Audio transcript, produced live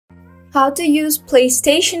How to use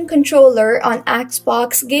PlayStation controller on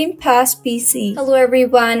Xbox Game Pass PC. Hello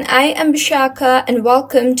everyone, I am Bishaka and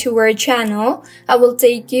welcome to our channel. I will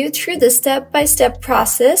take you through the step-by-step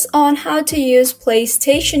process on how to use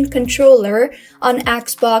PlayStation controller on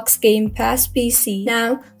Xbox Game Pass PC.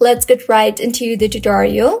 Now, let's get right into the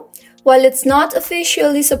tutorial. While it's not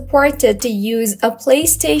officially supported to use a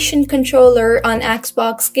PlayStation controller on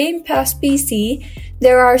Xbox Game Pass PC,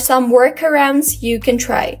 there are some workarounds you can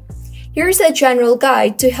try. Here's a general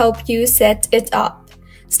guide to help you set it up.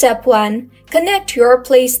 Step 1. Connect your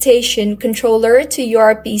PlayStation controller to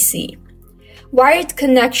your PC. Wired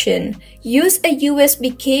connection. Use a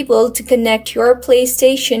USB cable to connect your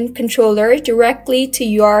PlayStation controller directly to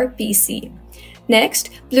your PC. Next,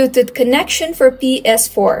 Bluetooth connection for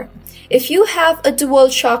PS4. If you have a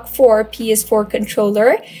DualShock 4 PS4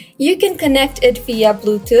 controller, you can connect it via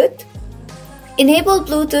Bluetooth. Enable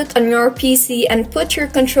Bluetooth on your PC and put your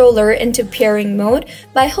controller into pairing mode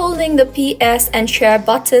by holding the PS and share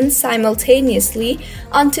buttons simultaneously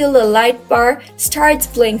until the light bar starts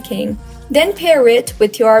blinking. Then pair it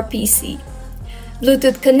with your PC.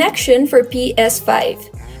 Bluetooth connection for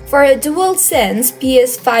PS5. For a DualSense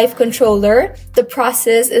PS5 controller, the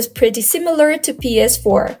process is pretty similar to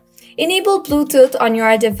PS4. Enable Bluetooth on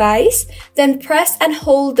your device, then press and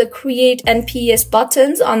hold the Create and PS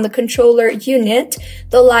buttons on the controller unit.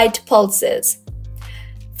 The light pulses.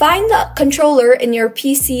 Find the controller in your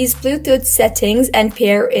PC's Bluetooth settings and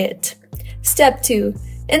pair it. Step 2.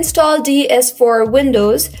 Install DS4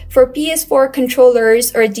 Windows for PS4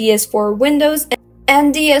 controllers or DS4 Windows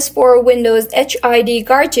and DS4 Windows HID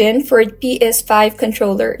Guardian for PS5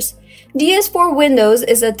 controllers. DS4 Windows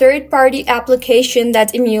is a third-party application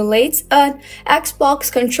that emulates an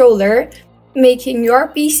Xbox controller, making your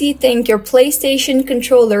PC think your PlayStation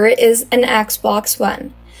controller is an Xbox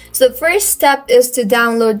One. So the first step is to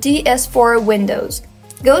download DS4 Windows.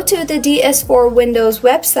 Go to the DS4 Windows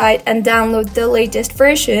website and download the latest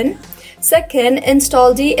version. Second,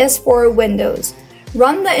 install DS4 Windows.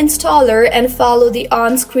 Run the installer and follow the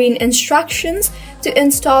on-screen instructions to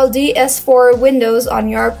install DS4 Windows on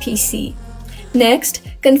your PC. Next,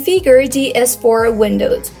 configure DS4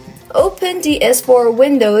 Windows. Open DS4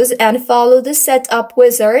 Windows and follow the setup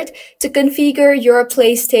wizard to configure your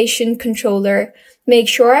PlayStation controller. Make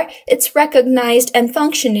sure it's recognized and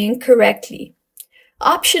functioning correctly.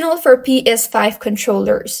 Optional for PS5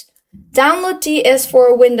 controllers. Download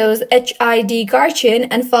DS4 Windows HID Guardian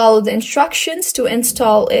and follow the instructions to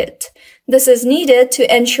install it. This is needed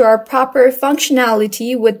to ensure proper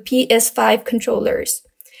functionality with PS5 controllers.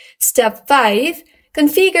 Step 5.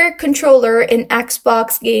 Configure controller in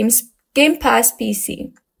Xbox Game Pass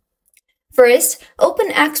PC. First, open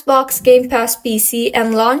Xbox Game Pass PC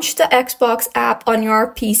and launch the Xbox app on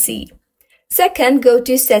your PC. Second, go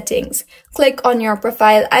to Settings. Click on your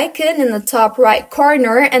profile icon in the top right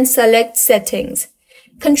corner and select Settings.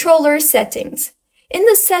 Controller Settings. In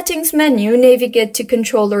the Settings menu, navigate to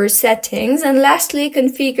Controller Settings and lastly,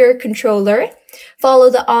 Configure Controller. Follow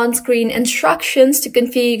the on-screen instructions to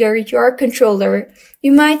configure your controller.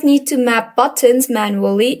 You might need to map buttons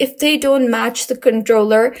manually if they don't match the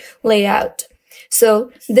controller layout.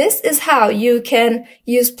 So, this is how you can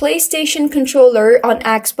use PlayStation controller on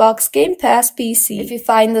Xbox Game Pass PC. If you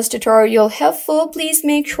find this tutorial helpful, please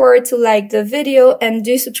make sure to like the video and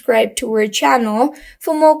do subscribe to our channel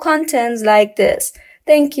for more contents like this.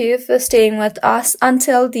 Thank you for staying with us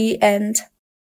until the end.